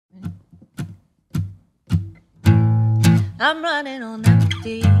I'm running on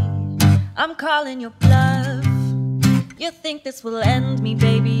empty. I'm calling your bluff. You think this will end me,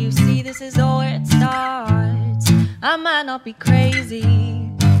 baby? You see, this is all where it starts. I might not be crazy,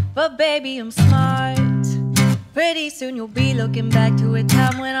 but baby, I'm smart. Pretty soon you'll be looking back to a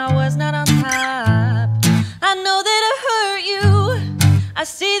time when I was not on top. I know that I hurt you. I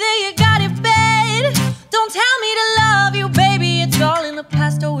see that you got it bad. Don't tell me to love you, baby. It's all in the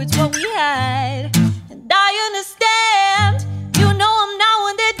past, oh, it's what we had. And I understand. You know I'm not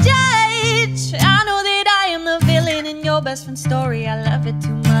one to judge. I know that I am the villain in your best friend's story. I love it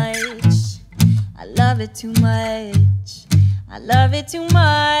too much. I love it too much. I love it too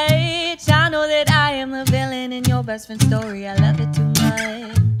much. I know that I am the villain in your best friend's story. I love it too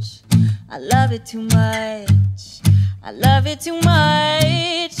much. I love it too much. I love it too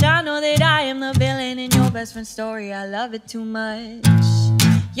much. I know that I am the villain in your best friend's story. I love it too much.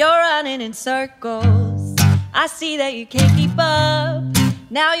 You're running in circles. I see that you can't keep up.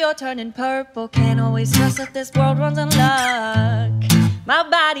 Now you're turning purple. Can't always trust that this world runs on luck. My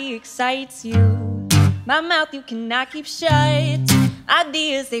body excites you. My mouth you cannot keep shut.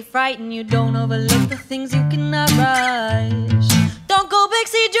 Ideas, they frighten you. Don't overlook the things you cannot rush. Don't go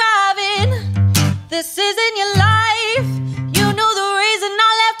backseat driving. This isn't your life. You know the reason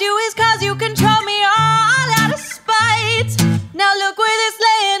I left you is cause you control me all out of spite. Now look where this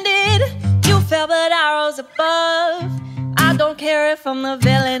landed. You fell but I rose above. I don't care if I'm the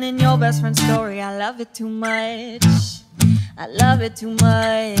villain in your best friend's story. I love it too much. I love it too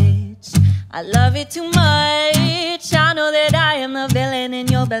much. I love it too much. I know that I am the villain in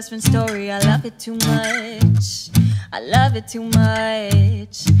your best friend's story. I love it too much. I love it too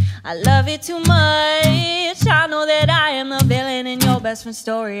much. I love it too much. I know that I am the villain in your best friend's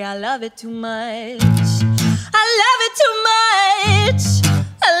story. I love it too much. I love it too much.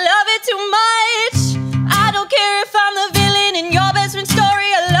 I love it too much. I don't care if I'm the villain in your best friend's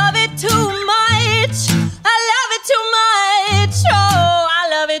story. I love it too much. I love it too much. Oh, I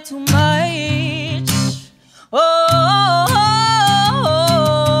love it too much.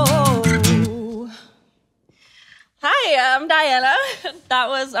 Hi, I'm Diana. That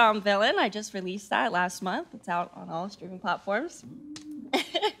was Villain. I just released that last month. It's out on all streaming platforms.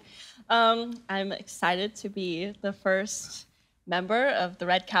 I'm excited to be the first member of the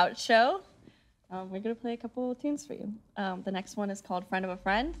Red Couch Show. We're going to play a couple of tunes for you. The next one is called Friend of a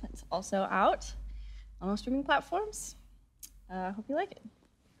Friend. It's also out on all streaming platforms. I hope you like it.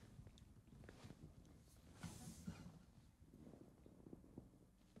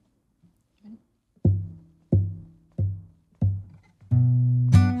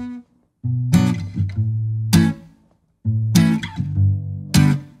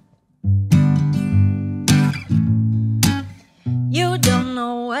 You don't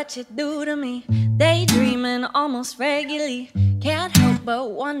know what you do to me. Daydreaming almost regularly. Can't help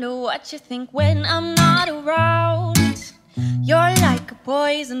but wonder what you think when I'm not around. You're like a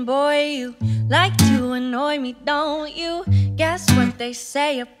poison boy. You like to annoy me, don't you? Guess what they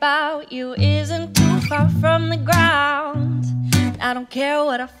say about you isn't too far from the ground. I don't care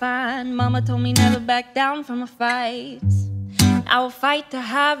what I find. Mama told me never back down from a fight. I will fight to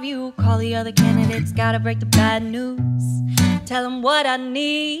have you. Call the other candidates, gotta break the bad news. Tell them what I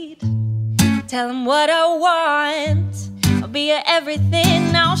need. Tell them what I want. I'll be your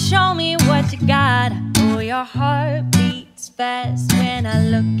everything. Now show me what you got. I know your heart beats fast when I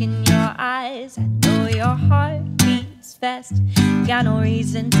look in your eyes. I know your heart beats fast. Got no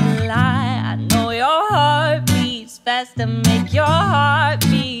reason to lie. I know your heart beats fast to make your heart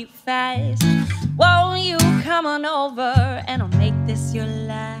beat fast. Won't you come on over and I'll make this your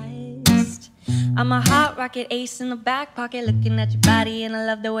last? I'm a hot rocket ace in the back pocket, looking at your body, and I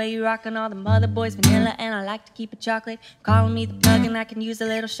love the way you rockin' all the mother boys vanilla, and I like to keep it chocolate. Calling me the plug and I can use a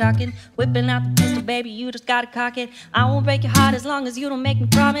little shocking. Whipping out the pistol, baby, you just gotta cock it. I won't break your heart as long as you don't make me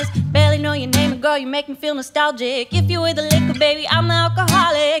promise. Barely know your name and girl, you make me feel nostalgic. If you were the liquor, baby, I'm the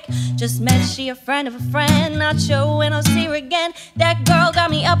alcoholic. Just met she a friend of a friend, not sure when I'll see her again. That girl got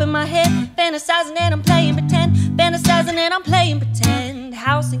me up in my head, fantasizing and I'm playing pretend. Fantasizing and I'm playing pretend.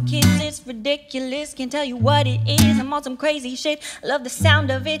 House and kids, it's ridiculous. Can't tell you what it is. I'm on some crazy shit. I love the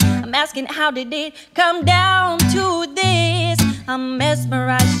sound of it. I'm asking how did it come down to this? I'm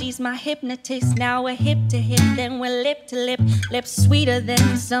mesmerized, she's my hypnotist. Now we're hip to hip, then we're lip to lip. Lips sweeter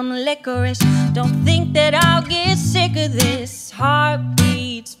than some licorice. Don't think that I'll get sick of this. Heart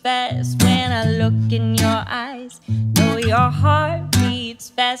beats fast when I look in your eyes. Know your heart beats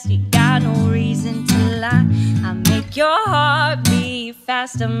fast, you got no reason to lie. I make your heart beat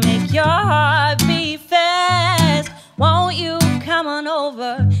fast, I make your heart beat fast. Won't you come on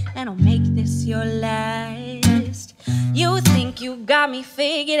over and I'll make this your last? You think you got me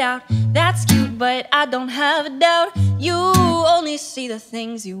figured out. That's cute, but I don't have a doubt. You only see the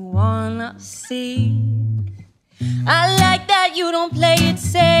things you wanna see. I like that you don't play it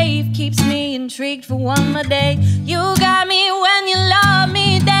safe. Keeps me intrigued for one more day. You got me when you love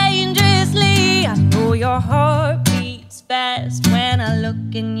me dangerously. I know your heart beats fast when I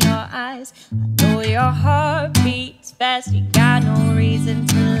look in your eyes. I know your heart beats fast. You got no reason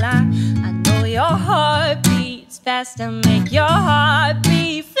to lie. I know your heart beats fast and make your heart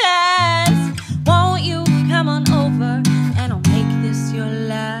beat fast. Won't you come on over and I'll make this your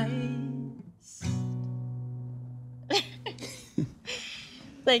life?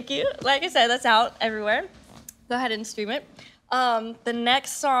 Thank you. Like I said, that's out everywhere. Go ahead and stream it. The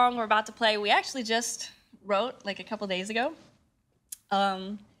next song we're about to play, we actually just wrote like a couple days ago.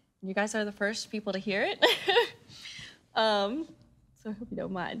 You guys are the first people to hear it. So I hope you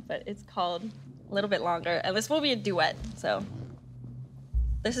don't mind, but it's called A Little Bit Longer, and this will be a duet, so.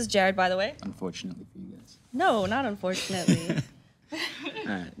 This is Jared, by the way. Unfortunately for you guys. No, not unfortunately. All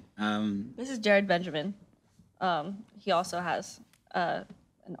right. This is Jared Benjamin. He also has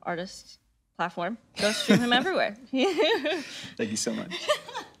an artist platform. Go stream him everywhere. Thank you so much.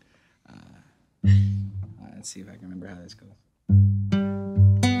 Let's see if I can remember how this goes.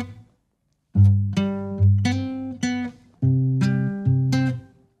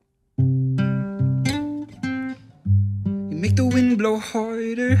 You make the wind blow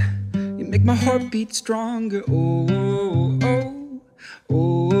harder. You make my heart beat stronger. Oh, oh,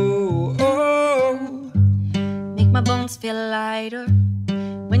 oh, oh. Make my bones feel lighter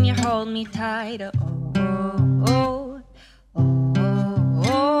when you hold me tighter. Oh, oh, oh, oh,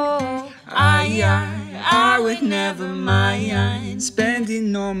 oh. I would never mind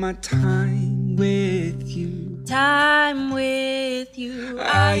spending all my time with you. Time with you.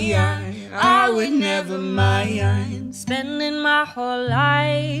 I would never mind spending my whole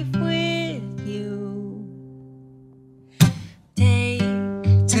life with you.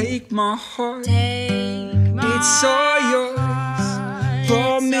 Take my heart, Take my it's all yours. heart.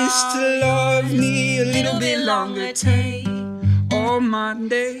 Promise It's to all love yours. me a little bit longer. Take all my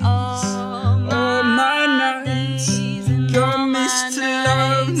days, all my nights. days and all Promise my to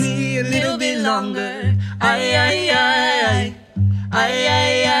love nights. me a little bit longer. Ay, ay, ay, ay,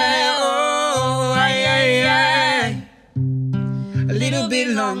 ay, ay, oh, ay, ay, ay. A little bit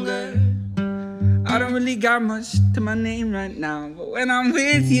longer. I don't really got much to my name right now, but when I'm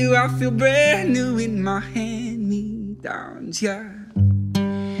with you, I feel brand new in my hand-me-downs, yeah.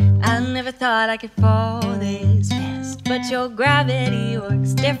 I never thought I could fall this fast, but your gravity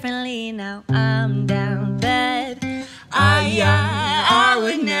works differently now. I'm down bad. I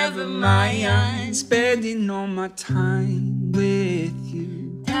would never mind spending all my time with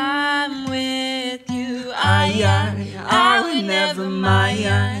you. Time with you. I would never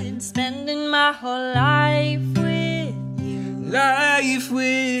mind spending my whole life with you. life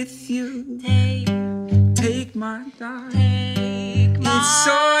with you. Take my time. Take my It's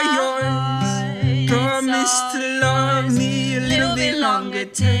all yours. heart. Promise It's to all love yours. me a little bit longer.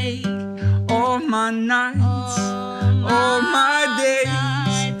 Take all my nights, all my days.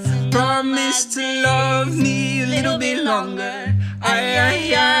 Promise to love me a little bit longer. Ay,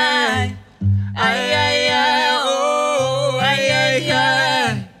 ay, ay. Ay, ay, ay. Oh, ay, ay,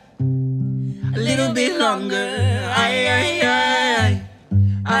 ay. A little bit longer. Ay, ay, ay.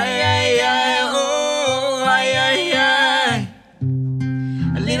 Ay, ay, ay. Oh, ay, ay, ay.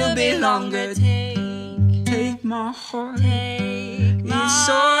 A little bit longer. Take my heart. It's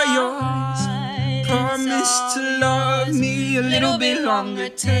all yours. Promise to love me a little bit longer.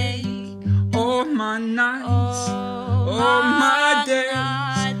 Take all my nights, all my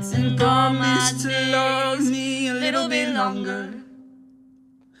days, and promise to love me a little bit longer.